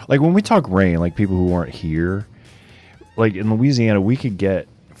 Like when we talk rain, like people who aren't here, like in Louisiana, we could get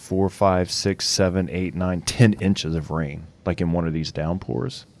 4, 5, 6, 7, 8, 9, 10 inches of rain, like in one of these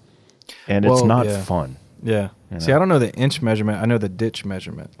downpours. And it's not fun. Yeah. See, I don't know the inch measurement. I know the ditch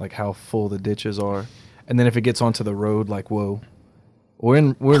measurement, like how full the ditches are. And then if it gets onto the road, like, whoa. We're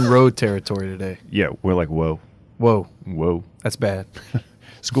in road territory today. Yeah, we're like, whoa. Whoa. That's bad.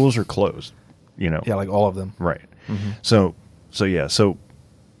 Schools are closed, Yeah, like all of them. Right. Mm-hmm. So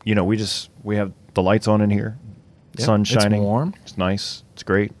we have the lights on in here. Yep, sun shining. It's warm. It's nice. It's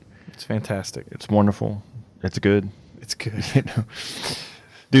great. It's fantastic. It's wonderful. It's good. It's good.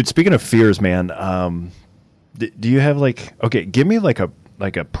 Dude, speaking of fears, man, do you have give me like a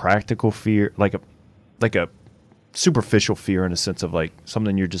practical fear, like a superficial fear in a sense of like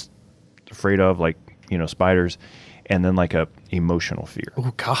something you're just afraid of, like, spiders, and then like a emotional fear.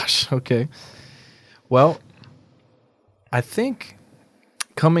 Oh gosh. Okay. Well, I think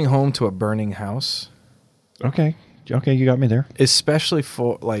coming home to a burning house. Okay, you got me there. Especially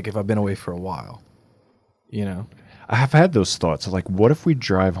for like if I've been away for a while, I have had those thoughts of like, what if we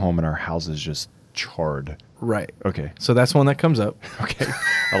drive home and our house is just charred? Right. Okay. So that's one that comes up. Okay.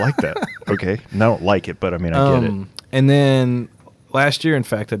 I like that. Okay. And I don't like it, but I mean, I get it. And then last year, in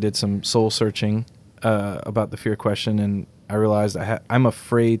fact, I did some soul searching about the fear question, and I realized I'm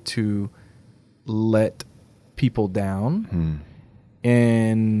afraid to let people down,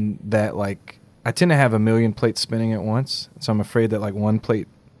 and that like I tend to have a million plates spinning at once, so I'm afraid that like one plate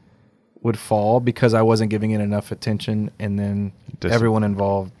would fall because I wasn't giving it enough attention, and then everyone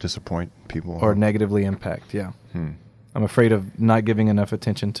involved disappoint people or negatively impact. Yeah. I'm afraid of not giving enough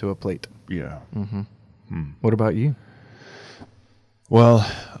attention to a plate. Yeah. What about you? Well,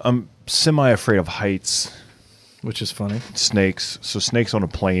 I'm semi-afraid of heights. Which is funny. Snakes. So snakes on a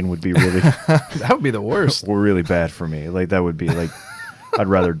plane would be really... that would be the worst. Were really bad for me. Like, that would be like... I'd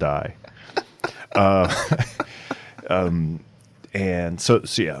rather die. And so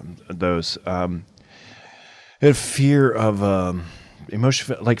yeah, those... and fear of...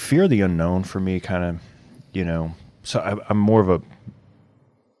 emotion, like fear of the unknown for me kind of, so I'm more of a,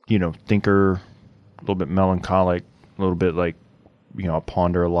 thinker, a little bit melancholic, a little bit like, I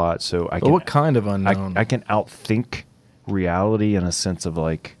ponder a lot. So I can... What kind of unknown? I can outthink reality in a sense of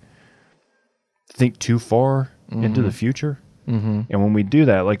like, think too far into the future. And when we do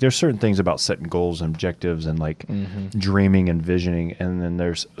that, like there's certain things about setting goals and objectives and like dreaming and visioning. And then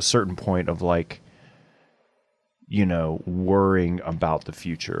there's a certain point of like, you know, worrying about the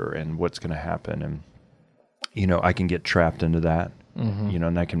future and what's going to happen. And, you know, I can get trapped into that, you know,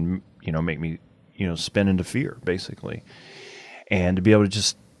 and that can, you know, make me, you know, spin into fear basically. And to be able to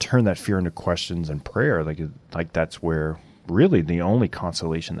just turn that fear into questions and prayer, like that's where really the only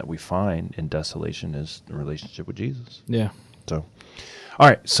consolation that we find in desolation is the relationship with Jesus. Yeah. So, all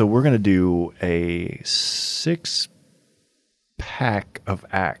right. So we're going to do a 6-pack of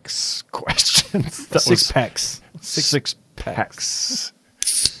Acts questions. Six packs. Six packs.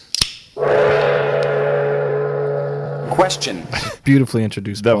 Question. Beautifully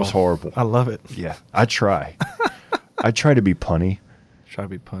introduced. That Paul. was horrible. I love it. Yeah, I try. I try to be punny, Try to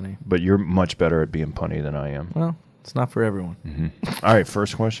be punny. but you're much better at being punny than I am. Well, it's not for everyone. All right,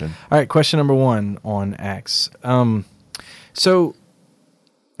 first question. All right, question number 1 on Acts. So,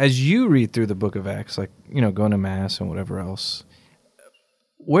 as you read through the book of Acts, like, you know, going to Mass and whatever else,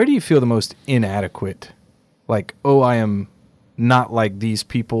 where do you feel the most inadequate? Like, oh, I am not like these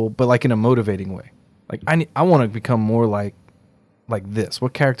people, but like in a motivating way. Like, I want to become more like this.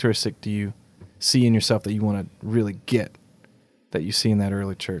 What characteristic do you see in yourself that you want to really get that you see in that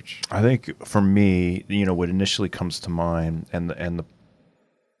early church? I think for me, you know, what initially comes to mind and the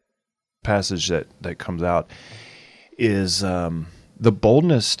passage that comes out is the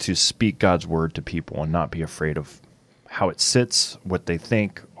boldness to speak God's word to people and not be afraid of how it sits, what they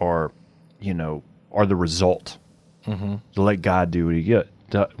think, or, you know, are the result. To let God do what he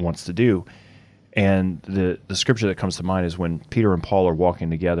wants to do. And the scripture that comes to mind is when Peter and Paul are walking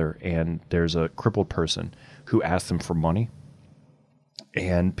together and there's a crippled person who asks them for money.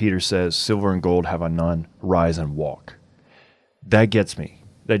 And Peter says, "Silver and gold have I none, rise and walk." That gets me.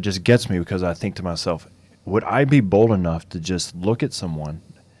 That just gets me because I think to myself, would I be bold enough to just look at someone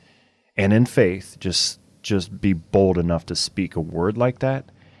and in faith just be bold enough to speak a word like that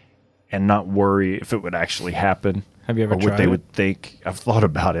and not worry if it would actually happen? Have you ever or what tried they it? would think? I've thought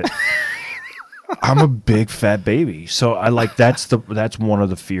about it. I'm a big fat baby, so I like that's one of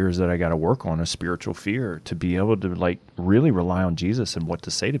the fears that I got to work on, a spiritual fear, to be able to like really rely on Jesus and what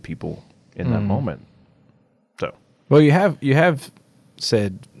to say to people in that moment. So, Well, you have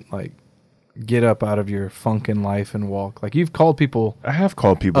said, like, get up out of your funk in life and walk. Like, you've called people. I have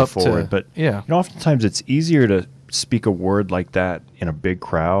called people Up to- forward, but yeah. you know, oftentimes it's easier to speak a word like that in a big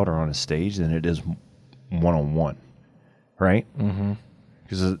crowd or on a stage than it is one-on-one, right? Mm-hmm.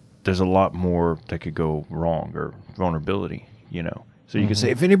 Because there's a lot more that could go wrong, or vulnerability, you know. So you can say,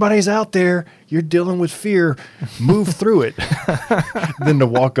 if anybody's out there, you're dealing with fear, move through it. Then to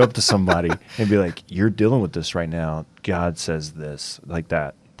walk up to somebody and be like, you're dealing with this right now. God says this, like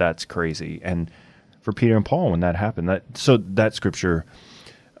that. That's crazy. And for Peter and Paul, when that happened, that scripture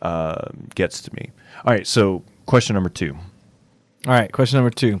gets to me. All right, so question number 2. All right, question number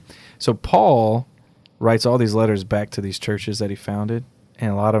 2. So Paul writes all these letters back to these churches that he founded,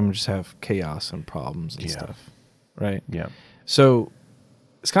 and a lot of them just have chaos and problems and stuff, right? Yeah. So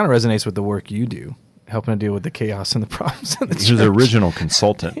this kind of resonates with the work you do, helping to deal with the chaos and the problems in the church. He was the original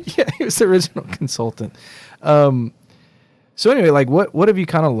consultant. Yeah, he was the original consultant. So anyway, like, what have you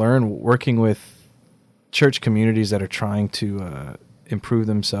kind of learned working with church communities that are trying to improve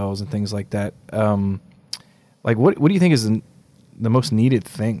themselves and things like that? Like, what do you think is the most needed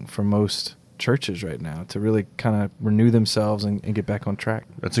thing for most churches right now to really kind of renew themselves and get back on track?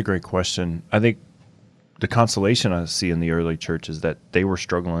 That's a great question. I think the consolation I see in the early church is that they were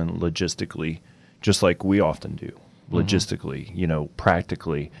struggling logistically, just like we often do, logistically, you know,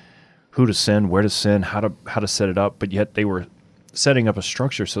 practically, who to send, where to send, how to set it up, but yet they were setting up a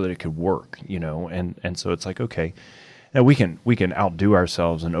structure so that it could work, you know, and so it's like, okay, now we can outdo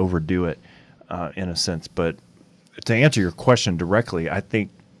ourselves and overdo it in a sense, but to answer your question directly, I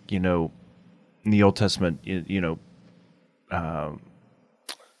think, you know, in the Old Testament, you know,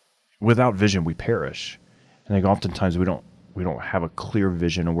 without vision we perish. I think oftentimes we don't have a clear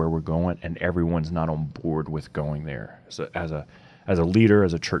vision of where we're going, and everyone's not on board with going there as a leader,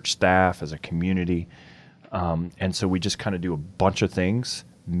 as a church staff, as a community, and so we just kind of do a bunch of things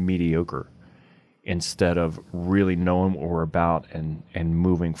mediocre instead of really knowing what we're about and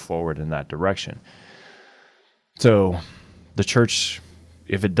moving forward in that direction. So the church,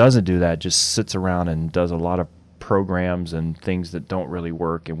 if it doesn't do that, just sits around and does a lot of programs and things that don't really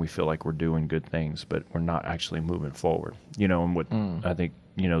work, and we feel like we're doing good things, but we're not actually moving forward. You know, and what I think,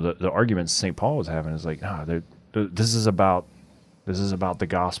 you know, the arguments St. Paul was having is like, this is about the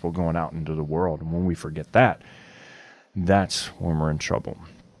gospel going out into the world, and when we forget that, that's when we're in trouble.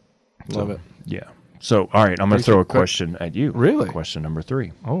 Love it. Yeah. So, all right, I'm going to throw a question at you. Really? Question number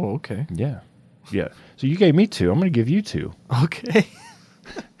 3. Oh, okay. Yeah. Yeah. So you gave me 2. I'm going to give you 2. Okay.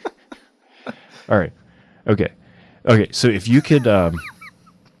 All right. Okay. Okay. So if you could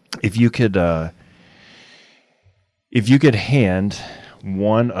hand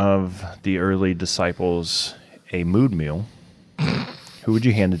one of the early disciples a mood meal, who would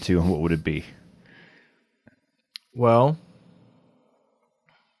you hand it to, and what would it be? Well,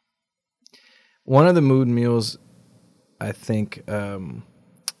 one of the mood meals, I think, I'm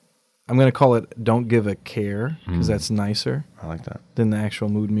going to call it "Don't Give a Care" because that's nicer. I like that. Than the actual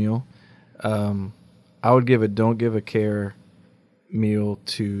mood meal. I would give a "Don't Give a Care" meal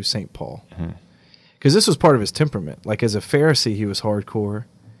to St. Paul. Because this was part of his temperament. Like, as a Pharisee, he was hardcore.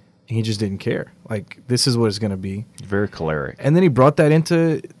 And he just didn't care. Like, this is what it's going to be. Very choleric. And then he brought that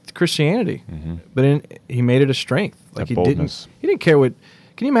into Christianity. But he made it a strength. Like, That boldness. He didn't care what...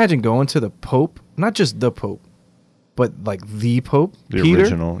 Can you imagine going to the Pope? Not just the Pope, but like the Pope, The Peter,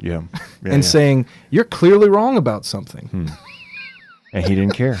 original, yeah. and saying, you're clearly wrong about something. And he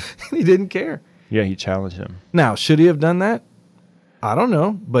didn't care. He didn't care. Yeah, he challenged him. Now, should he have done that? I don't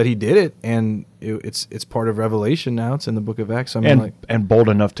know, but he did it, and it's part of Revelation now. It's in the book of Acts. I mean, And bold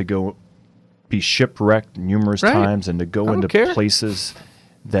enough to go be shipwrecked numerous Right. times and to go I don't into care. places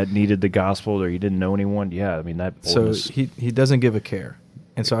that needed the gospel or he didn't know anyone. Yeah, I mean, that so boldness. he doesn't give a care.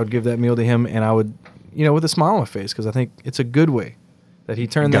 And so I would give that meal to him, and I would, with a smile on my face, because I think it's a good way that he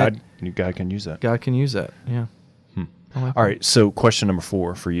turned God can use that. God can use that, yeah. I like All right, so question number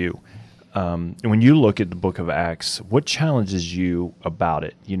 4 for you. When you look at the book of Acts, what challenges you about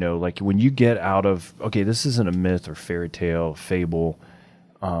it? Like when you get out of, okay, this isn't a myth or fairy tale, fable.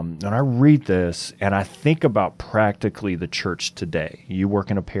 And I read this and I think about practically the church today. You work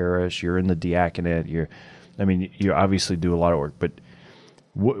in a parish, you're in the diaconate, you obviously do a lot of work, but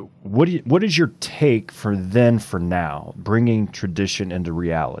what is your take for now, bringing tradition into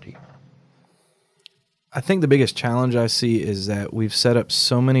reality? I think the biggest challenge I see is that we've set up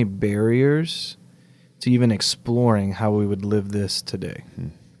so many barriers to even exploring how we would live this today.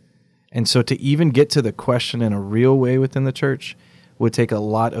 And so to even get to the question in a real way within the church would take a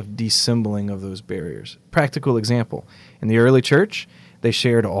lot of dissembling of those barriers. Practical example, in the early church, they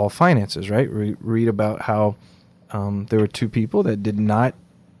shared all finances, right? We read about how there were 2 people that did not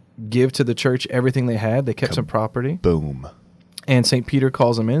give to the church everything they had. They kept some property. Boom. And St. Peter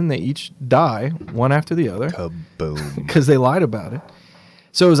calls them in, and they each die, one after the other. Kaboom. Because they lied about it.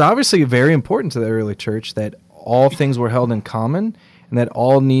 So it was obviously very important to the early church that all things were held in common and that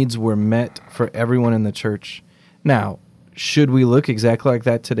all needs were met for everyone in the church. Now, should we look exactly like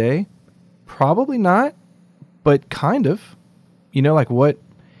that today? Probably not, but kind of. Like what?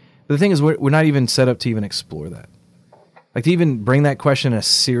 The thing is, we're not even set up to even explore that. Like to even bring that question in a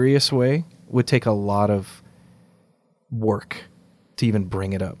serious way would take a lot of work to even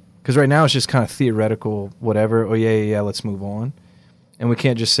bring it up. Because right now it's just kind of theoretical, whatever. Oh, yeah, let's move on. And we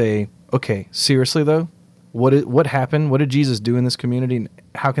can't just say, okay, seriously though, what happened? What did Jesus do in this community? And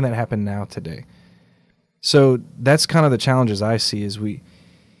how can that happen now today? So that's kind of the challenges I see is we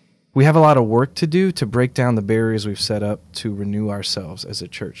have a lot of work to do to break down the barriers we've set up to renew ourselves as a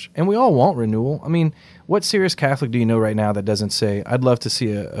church. And we all want renewal. I mean, what serious Catholic do you know right now that doesn't say, I'd love to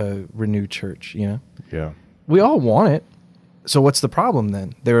see a renewed church, Yeah. We all want it. So what's the problem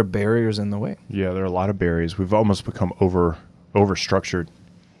then? There are barriers in the way. Yeah, there are a lot of barriers. We've almost become overstructured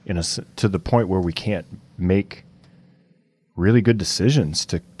to the point where we can't make really good decisions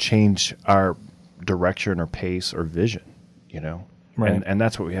to change our direction or pace or vision, Right. And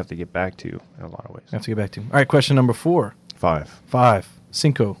that's what we have to get back to in a lot of ways. I have to get back to. All right, question number 4. 5.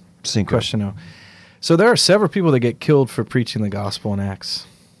 Cinco. Cinco. Questiono. So there are several people that get killed for preaching the gospel in Acts.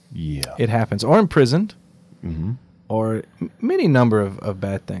 Yeah. It happens. Or imprisoned. Mm-hmm. Or many number of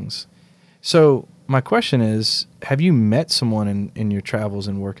bad things. So my question is, have you met someone in your travels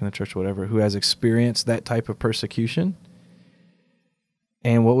and work in the church or whatever who has experienced that type of persecution?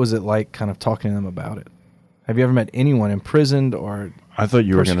 And what was it like kind of talking to them about it? Have you ever met anyone imprisoned or I thought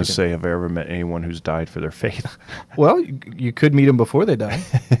you were going to persecuted? say, have I ever met anyone who's died for their faith? Well, you could meet them before they die.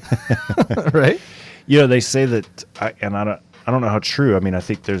 Right? They say that, I don't know how true. I mean, I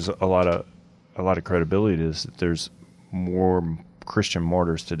think there's a lot of credibility to this, that there's more Christian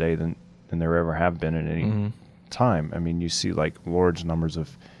martyrs today than there ever have been at any time. I mean, you see like large numbers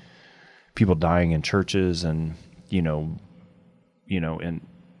of people dying in churches and, in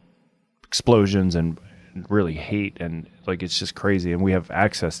explosions and really hate. And like, it's just crazy. And we have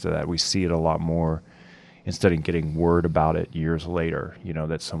access to that. We see it a lot more instead of getting word about it years later,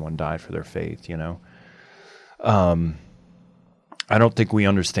 that someone died for their faith, I don't think we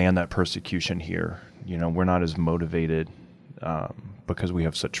understand that persecution here. We're not as motivated because we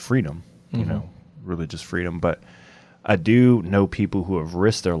have such freedom, religious freedom. But I do know people who have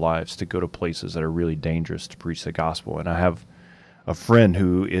risked their lives to go to places that are really dangerous to preach the gospel. And I have a friend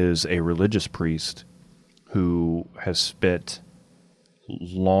who is a religious priest who has spent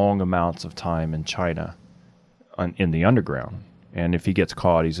long amounts of time in China in the underground. And if he gets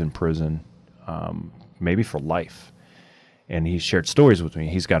caught, he's in prison, maybe for life. And he shared stories with me.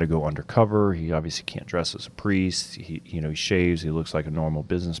 He's got to go undercover. He obviously can't dress as a priest. He shaves. He looks like a normal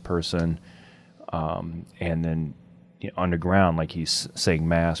business person. And then underground, like he's saying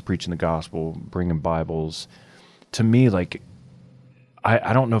mass, preaching the gospel, bringing Bibles. To me, like,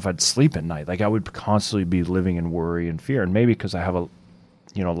 I don't know if I'd sleep at night. Like, I would constantly be living in worry and fear. And maybe because I have a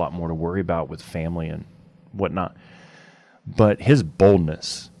lot more to worry about with family and whatnot. But his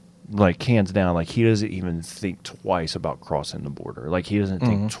boldness, like, hands down, like, he doesn't even think twice about crossing the border. Like, he doesn't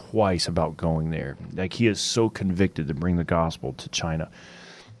think twice about going there. Like, he is so convicted to bring the gospel to China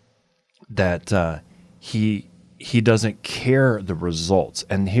that he doesn't care the results.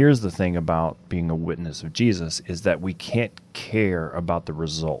 And here's the thing about being a witness of Jesus is that we can't care about the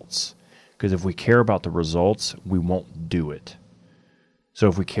results. Because if we care about the results, we won't do it. So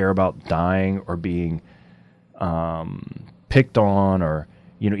if we care about dying or being picked on or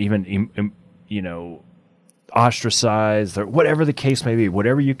even ostracized or whatever the case may be,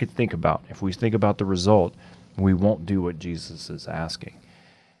 whatever you could think about, if we think about the result, we won't do what Jesus is asking.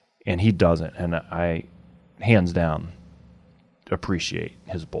 And he doesn't. And I, hands down, appreciate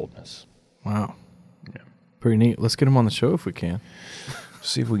his boldness. Wow. Yeah. Pretty neat. Let's get him on the show if we can.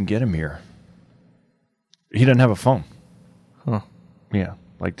 See if we can get him here. He doesn't have a phone. Huh. Yeah.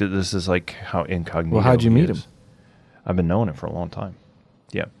 Like, this is like how incognito. Well, how'd you meet him? I've been knowing him for a long time.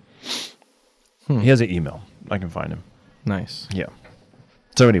 Yeah. He has an email. I can find him. Nice. Yeah.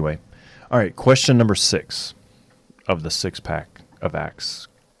 So anyway, all right, question number 6 of the 6-pack of Acts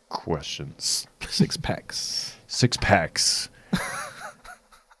questions. 6 packs. 6 packs.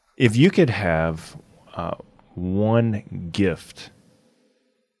 If you could have one gift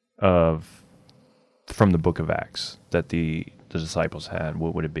from the book of Acts that the disciples had,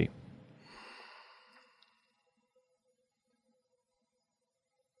 what would it be?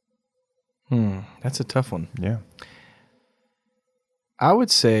 That's a tough one. Yeah. I would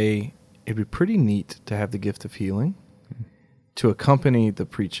say it'd be pretty neat to have the gift of healing to accompany the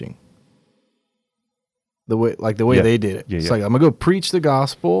preaching. The way they did it. Yeah, it's yeah. like, I'm going to go preach the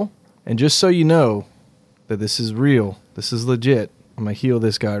gospel, and just so you know that this is real, this is legit, I'm going to heal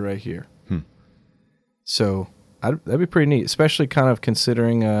this guy right here. So that'd be pretty neat, especially kind of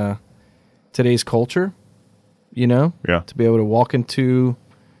considering today's culture, Yeah. to be able to walk into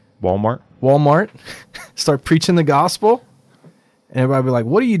Walmart, start preaching the gospel, and everybody be like,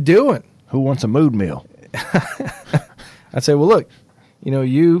 what are you doing? who wants a mood meal? I'd say, well, look,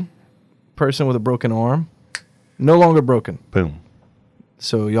 you, person with a broken arm, no longer broken. Boom.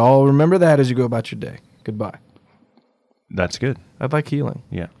 So y'all remember that as you go about your day. Goodbye. That's good. I'd like healing.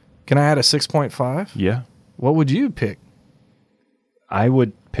 Yeah. Can I add a 6.5? Yeah. What would you pick? I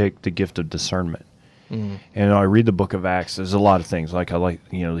would pick the gift of discernment. And I read the book of Acts. There's a lot of things. Like I like,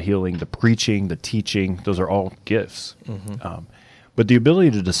 the healing, the preaching, the teaching. Those are all gifts. But the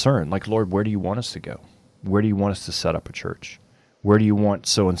ability to discern, like, Lord, where do you want us to go? Where do you want us to set up a church? Where do you want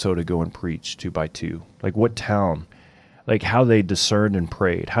so-and-so to go and preach 2 by 2? Like, what town? Like, how they discerned and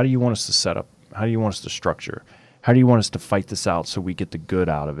prayed. How do you want us to set up? How do you want us to structure? How do you want us to fight this out so we get the good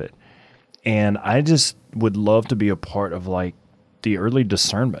out of it? And I just would love to be a part of, like, the early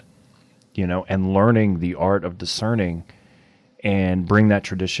discernment, and learning the art of discerning and bring that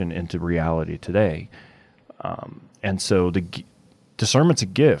tradition into reality today. And so discernment's a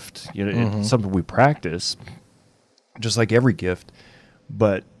gift. It's something we practice, just like every gift,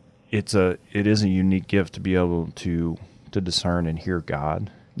 but it is a unique gift to be able to discern and hear God,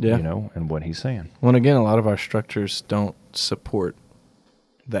 and what He's saying. Well, and again, a lot of our structures don't support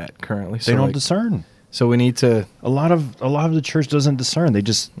that currently. They don't discern. So we need to. A lot of the church doesn't discern. They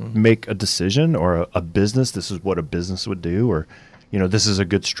just make a decision or a business. This is what a business would do, or this is a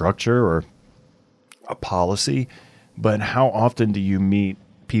good structure or a policy. But how often do you meet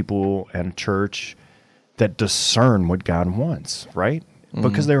people and church that discern what God wants, right?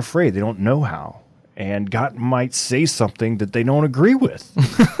 Because they're afraid. They don't know how. And God might say something that they don't agree with.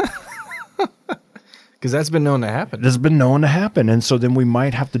 Because that's been known to happen. That's been known to happen. And so then we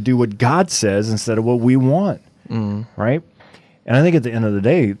might have to do what God says instead of what we want, right? And I think at the end of the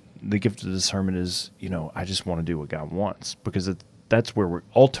day, the gift of discernment is, I just want to do what God wants. Because that's where we're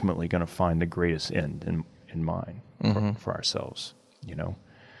ultimately going to find the greatest end in mind for ourselves. you know.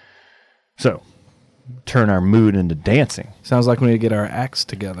 So, turn our mood into dancing. Sounds like we need to get our acts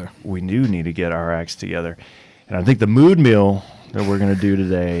together. We do need to get our acts together. And I think the mood meal that we're going to do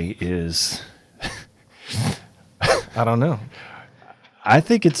today is I don't know. I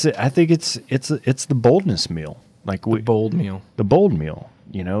think it's the boldness meal. Like The bold meal. The bold meal.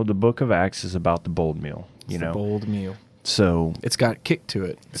 You know, the book of Acts is about the bold meal, you know. The bold meal. So it's got kick to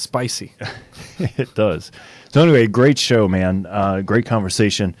it. It's spicy. It does. So anyway, great show, man. Great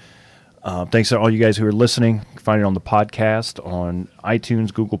conversation. Thanks to all you guys who are listening. You can find it on the podcast on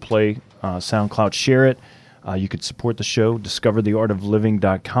iTunes, Google Play, SoundCloud. Share it. You could support the show,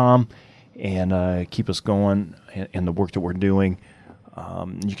 discovertheartofliving.com, and keep us going in the work that we're doing.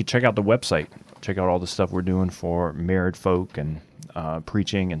 You can check out the website. Check out all the stuff we're doing for married folk and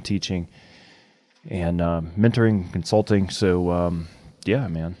preaching and teaching and mentoring, consulting. So, yeah,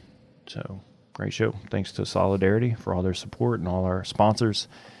 man. So, great show. Thanks to Solidarity for all their support and all our sponsors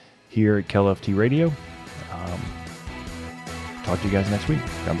here at KLFT Radio. Talk to you guys next week.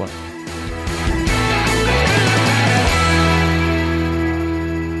 God bless.